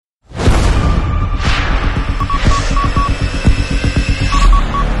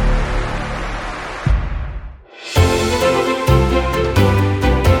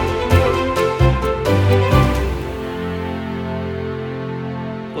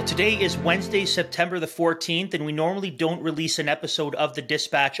Well, today is Wednesday, September the 14th, and we normally don't release an episode of The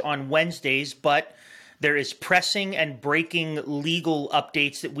Dispatch on Wednesdays, but there is pressing and breaking legal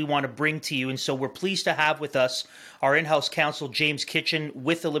updates that we want to bring to you, and so we're pleased to have with us our in-house counsel, James Kitchen,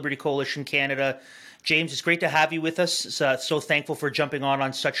 with the Liberty Coalition Canada. James, it's great to have you with us. So thankful for jumping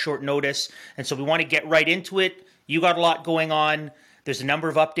on such short notice, and so we want to get right into it. You got a lot going on. There's a number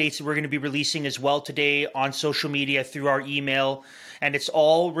of updates that we're going to be releasing as well today on social media through our email, and it's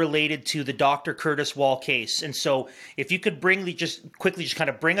all related to the Dr. Curtis Wall case. And so if you could just kind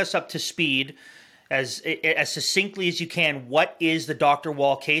of bring us up to speed as succinctly as you can, what is the Dr.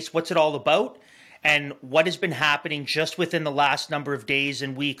 Wall case? What's it all about? And what has been happening just within the last number of days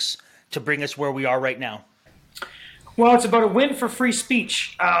and weeks to bring us where we are right now? Well, it's about a win for free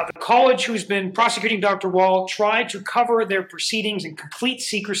speech. The college who's been prosecuting Dr. Wall tried to cover their proceedings in complete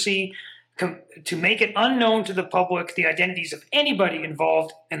secrecy to make it unknown to the public the identities of anybody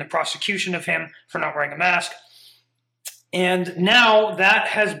involved in the prosecution of him for not wearing a mask. And now that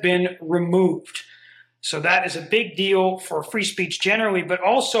has been removed. So that is a big deal for free speech generally, but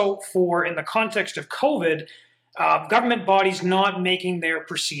also for, in the context of COVID, government bodies not making their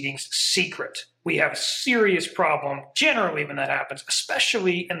proceedings secret. We have a serious problem generally when that happens,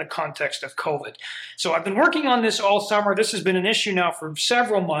 especially in the context of COVID. So I've been working on this all summer. This has been an issue now for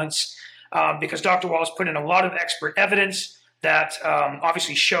several months because Dr. Wall has put in a lot of expert evidence that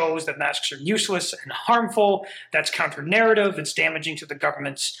obviously shows that masks are useless and harmful. That's counter-narrative. It's damaging to the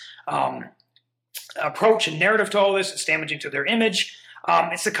government's approach and narrative to all this. It's damaging to their image.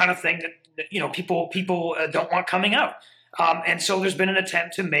 It's the kind of thing that people don't want coming out. And so there's been an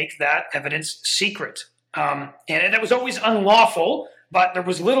attempt to make that evidence secret. And that was always unlawful, but there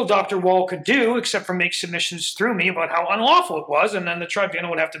was little Dr. Wall could do except for make submissions through me about how unlawful it was, and then the tribunal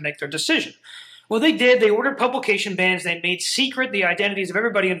would have to make their decision. Well, they did. They ordered publication bans. They made secret the identities of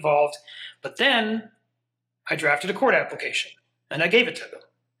everybody involved. But then I drafted a court application, and I gave it to them.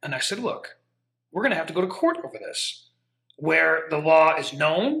 And I said, look, we're going to have to go to court over this, where the law is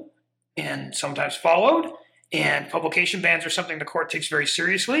known and sometimes followed, and publication bans are something the court takes very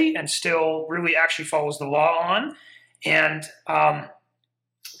seriously and still really actually follows the law on. And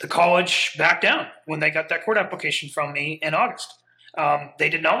the college backed down when they got that court application from me in August. They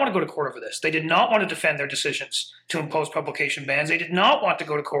did not want to go to court over this. They did not want to defend their decisions to impose publication bans. They did not want to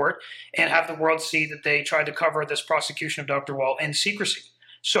go to court and have the world see that they tried to cover this prosecution of Dr. Wall in secrecy.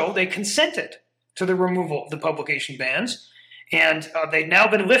 So they consented to the removal of the publication bans, and they've now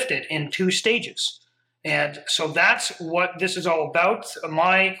been lifted in 2 stages. And so that's what this is all about.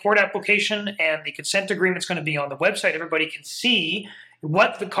 My court application and the consent agreement is going to be on the website. Everybody can see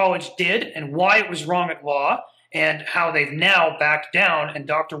what the college did and why it was wrong at law and how they've now backed down. And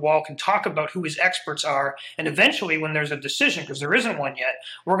Dr. Wall can talk about who his experts are. And eventually, when there's a decision, because there isn't one yet,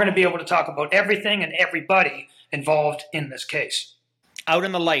 we're going to be able to talk about everything and everybody involved in this case. Out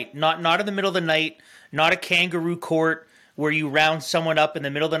in the light, not in the middle of the night, not a kangaroo court where you round someone up in the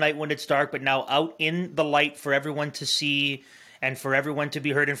middle of the night when it's dark, but now out in the light for everyone to see and for everyone to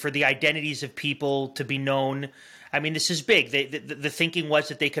be heard and for the identities of people to be known. I mean, this is big. The thinking was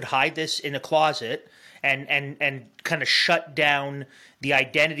that they could hide this in a closet and kind of shut down the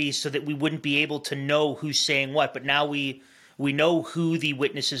identities so that we wouldn't be able to know who's saying what. But now we know who the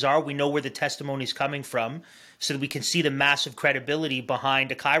witnesses are. We know where the testimony is coming from so that we can see the massive credibility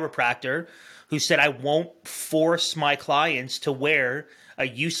behind a chiropractor who said, I won't force my clients to wear a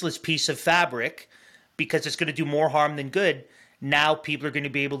useless piece of fabric because it's going to do more harm than good. Now people are going to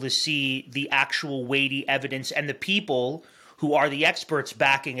be able to see the actual weighty evidence and the people who are the experts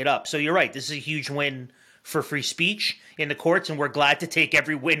backing it up. So you're right. This is a huge win for free speech in the courts, and we're glad to take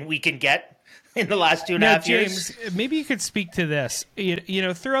every win we can get in the last 2.5 years. James, maybe you could speak to this.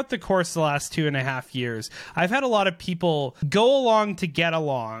 Throughout the course of the last 2.5 years, I've had a lot of people go along to get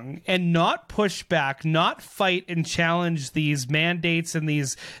along and not push back, not fight and challenge these mandates and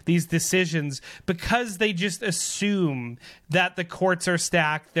these decisions because they just assume that the courts are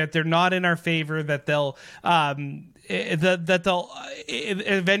stacked, that they're not in our favor, that they'll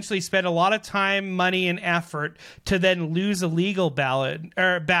eventually spend a lot of time, money, and effort to then lose a legal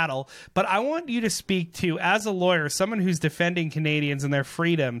battle. But I want you to speak to, as a lawyer, someone who's defending Canadians and their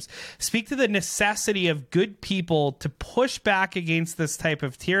freedoms, speak to the necessity of good people to push back against this type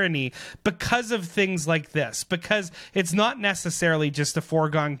of tyranny because of things like this, because it's not necessarily just a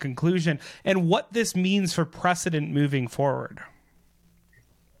foregone conclusion, and what this means for precedent moving forward.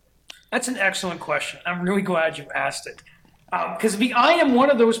 That's an excellent question. I'm really glad you asked it. Because I am one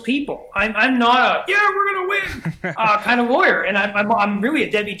of those people. I'm not a, we're going to win kind of lawyer. And I'm really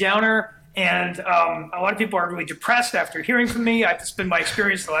a Debbie Downer. And a lot of people are really depressed after hearing from me. It's been my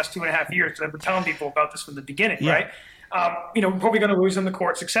experience the last 2.5 years because I've been telling people about this from the beginning, right? We're probably going to lose in the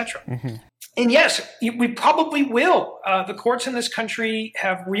courts, etc. And yes, we probably will. The courts in this country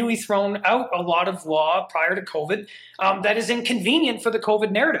have really thrown out a lot of law prior to COVID that is inconvenient for the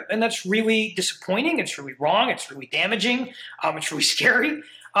COVID narrative. And that's really disappointing. It's really wrong. It's really damaging. It's really scary.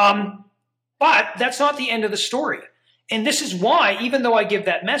 But that's not the end of the story. And this is why, even though I give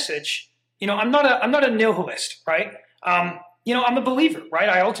that message, I'm not a nihilist, right? I'm a believer, right?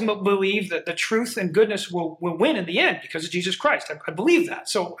 I ultimately believe that the truth and goodness will win in the end because of Jesus Christ. I believe that.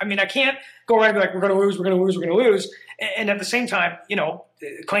 So, I can't go around and be like, we're going to lose, we're going to lose, we're going to lose. And at the same time,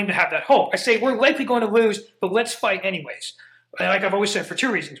 claim to have that hope. I say we're likely going to lose, but let's fight anyways. And like I've always said, for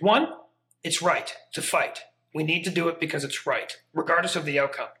two reasons. One, it's right to fight. We need to do it because it's right, regardless of the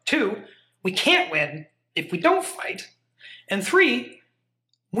outcome. Two, we can't win if we don't fight. And three,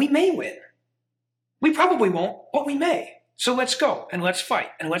 we may win. We probably won't, but we may. So let's go and let's fight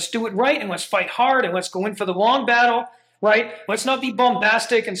and let's do it right and let's fight hard and let's go in for the long battle, right? Let's not be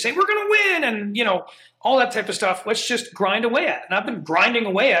bombastic and say we're going to win and, all that type of stuff. Let's just grind away at it. And I've been grinding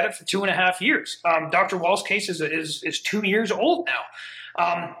away at it for 2.5 years. Dr. Wall's case is 2 years old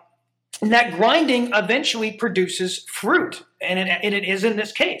now. And that grinding eventually produces fruit. And it is in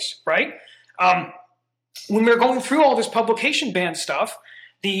this case, right? When we were going through all this publication ban stuff,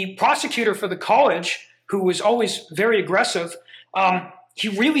 the prosecutor for the college, who was always very aggressive, he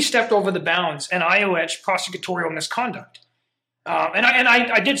really stepped over the bounds, and I alleged prosecutorial misconduct. And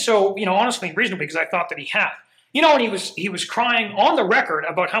I did so, honestly, reasonably, because I thought that he had. And he was crying on the record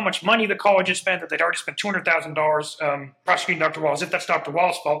about how much money the college had spent, that they'd already spent $200,000 prosecuting Dr. Wall, as if that's Dr.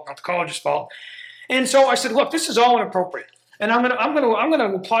 Wall's fault, not the college's fault. And so I said, look, this is all inappropriate, and I'm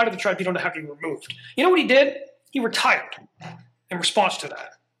gonna apply to the tribunal to have you removed. You know what he did? He retired in response to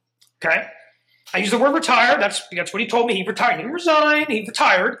that. Okay. I use the word retire. That's what he told me. He retired. He didn't resign. He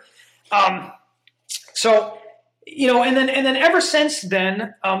retired. And then ever since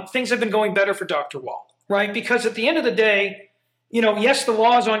then, things have been going better for Dr. Wall, right? Because at the end of the day, yes, the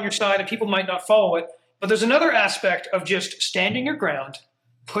law is on your side and people might not follow it, but there's another aspect of just standing your ground,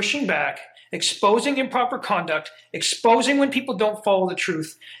 pushing back, exposing improper conduct, exposing when people don't follow the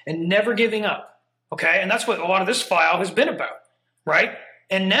truth, and never giving up. Okay, and that's what a lot of this file has been about, right?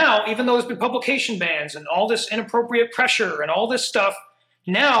 And now, even though there's been publication bans and all this inappropriate pressure and all this stuff,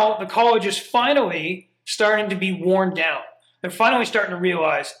 now the college is finally starting to be worn down. They're finally starting to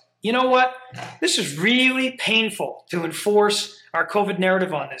realize, you know what? This is really painful to enforce our COVID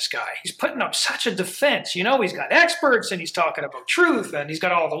narrative on this guy. He's putting up such a defense. He's got experts and he's talking about truth and he's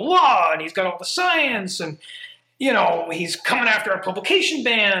got all the law and he's got all the science and, he's coming after our publication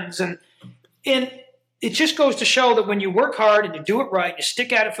bans and it just goes to show that when you work hard and you do it right, you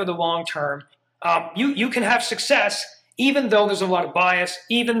stick at it for the long term, you can have success, even though there's a lot of bias,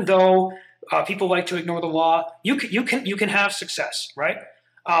 even though people like to ignore the law. You can have success, right?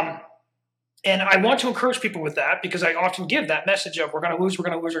 And I want to encourage people with that because I often give that message of we're going to lose, we're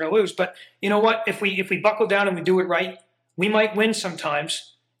going to lose, we're going to lose. But you know what? If we buckle down and we do it right, we might win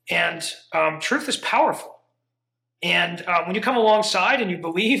sometimes. And truth is powerful. And when you come alongside and you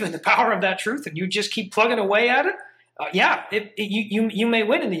believe in the power of that truth and you just keep plugging away at it, you may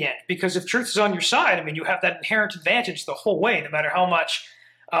win in the end. Because if truth is on your side, you have that inherent advantage the whole way, no matter how much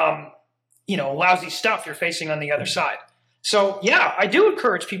lousy stuff you're facing on the other side. So, yeah, I do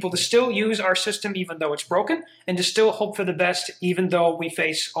encourage people to still use our system even though it's broken and to still hope for the best even though we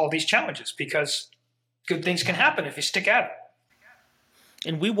face all these challenges because good things can happen if you stick at it.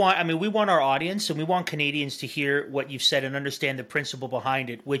 And we want our audience and we want Canadians to hear what you've said and understand the principle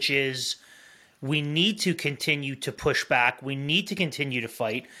behind it, which is we need to continue to push back. We need to continue to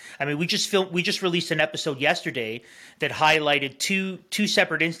fight. We just released an episode yesterday that highlighted two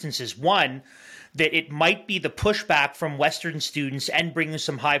separate instances. One, that it might be the pushback from Western students and bringing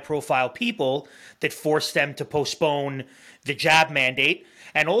some high-profile people that forced them to postpone the jab mandate.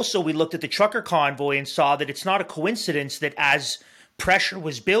 And also we looked at the trucker convoy and saw that it's not a coincidence that as pressure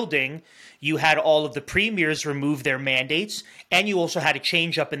was building, you had all of the premiers remove their mandates, and you also had a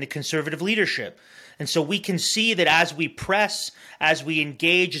change up in the conservative leadership. And so we can see that as we press, as we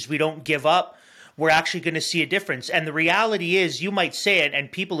engage, as we don't give up, we're actually going to see a difference. And the reality is, you might say it,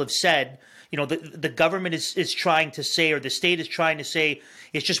 and people have said, the government is trying to say, or the state is trying to say,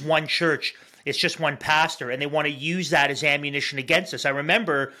 it's just one church, it's just one pastor, and they want to use that as ammunition against us. I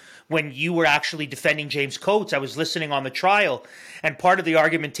remember when you were actually defending James Coates, I was listening on the trial, and part of the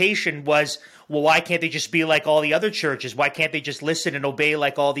argumentation was, well, why can't they just be like all the other churches? Why can't they just listen and obey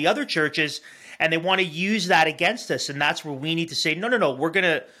like all the other churches? And they want to use that against us, and that's where we need to say, no, we're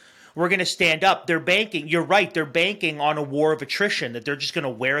we're going to stand up. They're banking. You're right. They're banking on a war of attrition, that they're just going to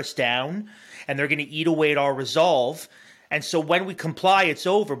wear us down and they're going to eat away at our resolve. And so when we comply, it's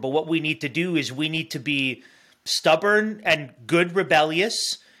over. But what we need to do is we need to be stubborn and good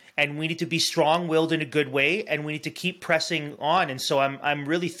rebellious, and we need to be strong-willed in a good way, and we need to keep pressing on. And so I'm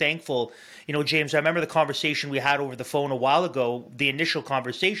really thankful. You know, James, I remember the conversation we had over the phone a while ago, the initial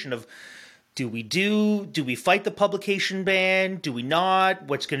conversation of, do we fight the publication ban? Do we not?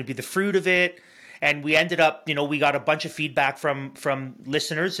 What's going to be the fruit of it? And we ended up, you know, we got a bunch of feedback from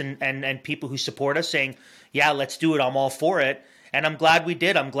listeners and people who support us saying, yeah, let's do it. I'm all for it. And I'm glad we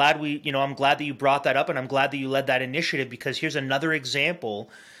did. I'm glad that you brought that up, and I'm glad that you led that initiative, because here's another example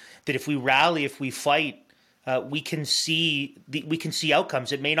that if we rally, if we fight, we can see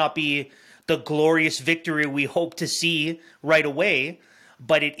outcomes. It may not be the glorious victory we hope to see right away,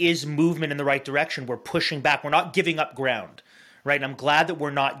 but it is movement in the right direction. We're pushing back. We're not giving up ground, right? And I'm glad that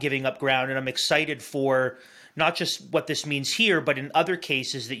we're not giving up ground, and I'm excited for not just what this means here, but in other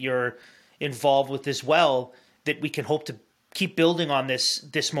cases that you're involved with as well, that we can hope to keep building on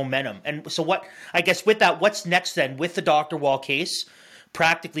this momentum. And so what, I guess with that, what's next then with the Dr. Wall case?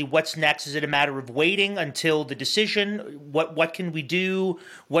 Practically, what's next? Is it a matter of waiting until the decision? What can we do?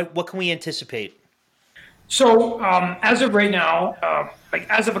 What can we anticipate? So as of right now,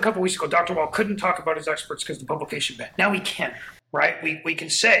 as of a couple weeks ago, Dr. Wall couldn't talk about his experts because of the publication ban. Now he can, right? We can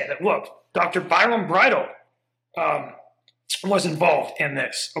say that, look, Dr. Byron Bridle was involved in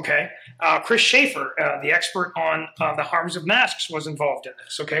this, okay? Chris Schaefer, the expert on the harms of masks, was involved in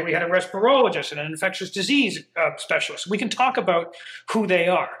this, okay? We had a respirologist and an infectious disease specialist. We can talk about who they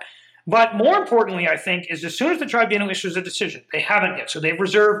are. But more importantly, I think, is as soon as the tribunal issues a decision, they haven't yet, so they've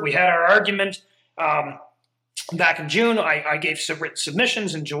reserved. We had our argument back in June. I gave written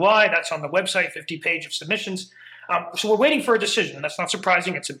submissions in July. That's on the website, 50-page of submissions. So we're waiting for a decision, and that's not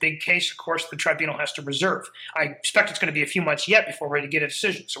surprising. It's a big case. Of course, the tribunal has to reserve. I expect it's going to be a few months yet before we're ready to get a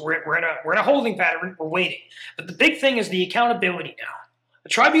decision. So we're in a holding pattern. We're waiting. But the big thing is the accountability now. The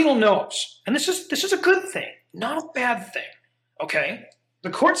tribunal knows, and this is a good thing, not a bad thing, okay? The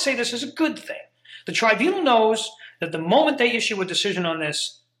courts say this is a good thing. The tribunal knows that the moment they issue a decision on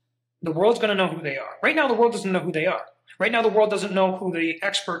this, the world's going to know who they are. Right now, the world doesn't know who they are. Right now, the world doesn't know who the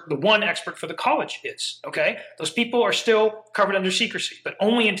one expert for the college is, okay? Those people are still covered under secrecy, but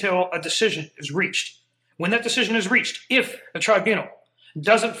only until a decision is reached. When that decision is reached, if the tribunal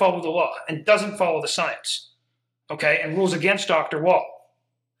doesn't follow the law and doesn't follow the science, okay, and rules against Dr. Wall,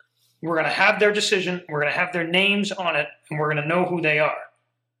 we're going to have their decision, we're going to have their names on it, and we're going to know who they are.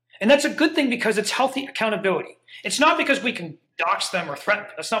 And that's a good thing because it's healthy accountability. It's not because we can dox them or threaten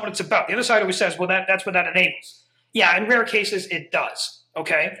them. That's not what it's about. The other side always says, well, that's what that enables. Yeah, in rare cases, it does,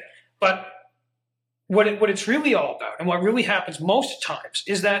 okay? But what it's really all about, and what really happens most times,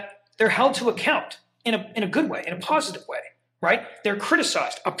 is that they're held to account in a good way, in a positive way, right? They're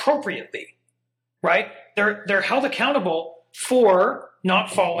criticized appropriately, right? They're held accountable for not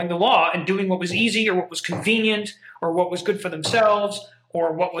following the law and doing what was easy or what was convenient or what was good for themselves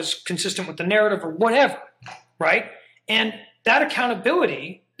or what was consistent with the narrative or whatever, right? And that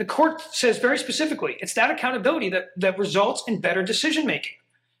accountability, the court says very specifically, it's that accountability that results in better decision-making.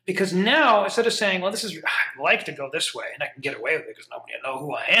 Because now, instead of saying, well, I'd like to go this way and I can get away with it because nobody will know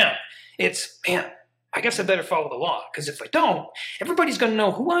who I am, it's, man, I guess I better follow the law. Because if I don't, everybody's going to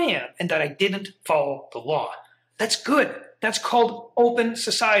know who I am and that I didn't follow the law. That's good. That's called open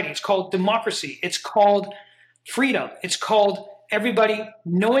society. It's called democracy. It's called freedom. It's called everybody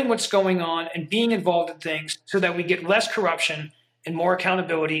knowing what's going on and being involved in things so that we get less corruption and more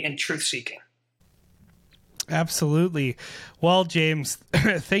accountability and truth-seeking. Absolutely. Well, James,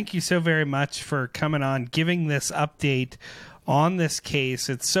 thank you so very much for coming on, giving this update on this case.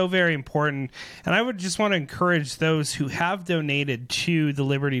 It's so very important. And I would just want to encourage those who have donated to the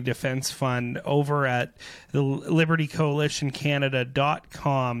Liberty Defense Fund over at the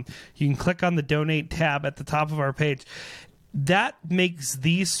libertycoalitioncanada.com. You can click on the donate tab at the top of our page. That makes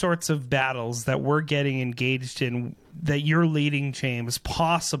these sorts of battles that we're getting engaged in, that you're leading, James,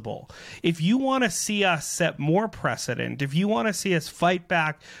 possible. If you want to see us set more precedent, if you want to see us fight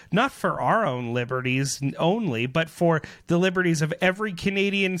back, not for our own liberties only, but for the liberties of every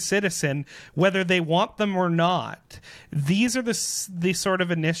Canadian citizen, whether they want them or not, these are the sort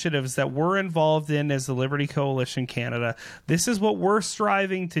of initiatives that we're involved in as the Liberty Coalition Canada. This is what we're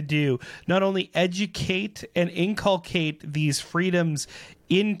striving to do, not only educate and inculcate these freedoms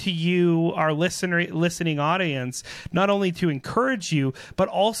into you, our listening audience, not only to encourage you, but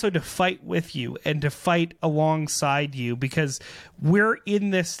also to fight with you and to fight alongside you, because we're in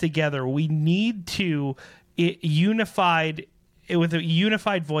this together. We need to unified with a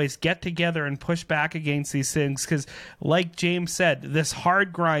unified voice, get together and push back against these things. Because, like James said, this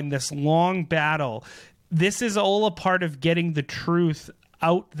hard grind, this long battle, this is all a part of getting the truth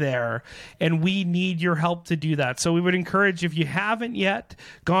out there, and we need your help to do that. So we would encourage, if you haven't yet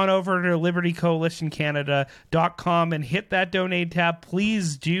gone over to libertycoalitioncanada.com and hit that donate tab,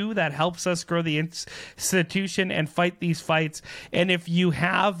 please do. That helps us grow the institution and fight these fights. And if you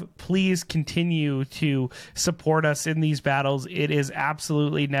have, please continue to support us in these battles. It is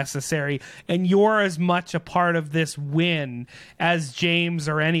absolutely necessary, and you're as much a part of this win as James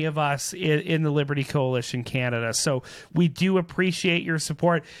or any of us in the Liberty Coalition Canada. So we do appreciate your support.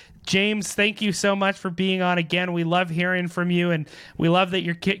 James, thank you so much for being on again. We love hearing from you, and we love that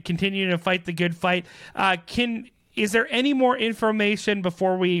you're continuing to fight the good fight. Is there any more information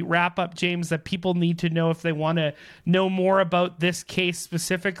before we wrap up, James, that people need to know if they want to know more about this case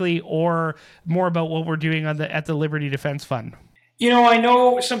specifically, or more about what we're doing at the Liberty Defense Fund? I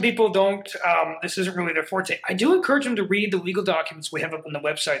know some people don't, this isn't really their forte. I do encourage them to read the legal documents we have up on the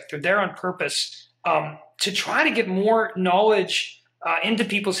website. They're there on purpose to try to get more knowledge into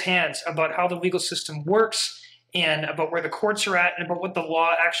people's hands about how the legal system works, and about where the courts are at, and about what the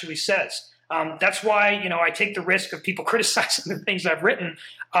law actually says. That's why, I take the risk of people criticizing the things I've written,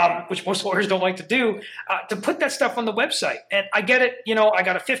 which most lawyers don't like to do, to put that stuff on the website. And I get it, I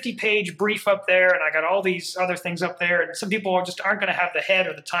got a 50-page brief up there, and I got all these other things up there, and some people just aren't going to have the head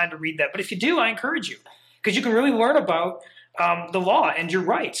or the time to read that. But if you do, I encourage you, because you can really learn about the law and your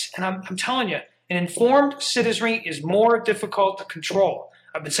rights. And I'm telling you, an informed citizenry is more difficult to control.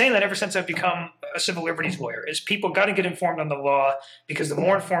 I've been saying that ever since I've become a civil liberties lawyer, is people got to get informed on the law, because the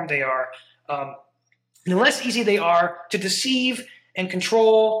more informed they are, the less easy they are to deceive and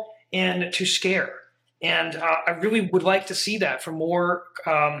control and to scare. And I really would like to see that for more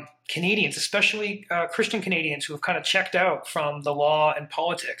Canadians, especially Christian Canadians who have kind of checked out from the law and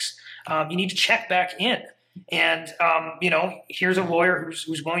politics. You need to check back in. And, here's a lawyer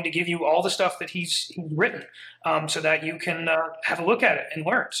who's willing to give you all the stuff that he's written, so that you can have a look at it and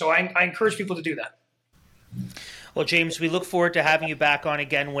learn. So I encourage people to do that. Well, James, we look forward to having you back on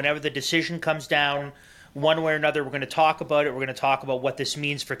again whenever the decision comes down one way or another. We're going to talk about it. We're going to talk about what this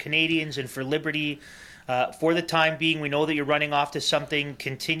means for Canadians and for liberty. For the time being, we know that you're running off to something.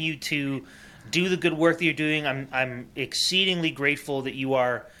 Continue to do the good work that you're doing. I'm exceedingly grateful that you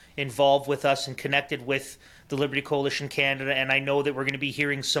are involved with us and connected with the Liberty Coalition Canada, and I know that we're going to be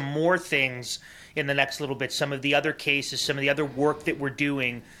hearing some more things in the next little bit, some of the other cases, some of the other work that we're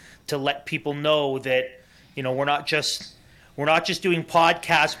doing to let people know that we're not just doing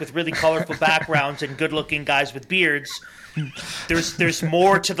podcasts with really colorful backgrounds and good-looking guys with beards. There's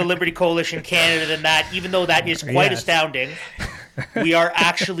more to the Liberty Coalition Canada than that, even though that is quite astounding. We are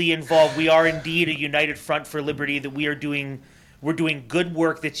actually involved. We are indeed a united front for liberty, that we're doing good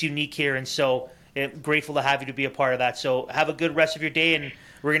work that's unique here, and so grateful to have you to be a part of that. So have a good rest of your day, and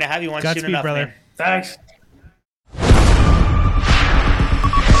we're going to have you on soon enough, brother. man. Thanks.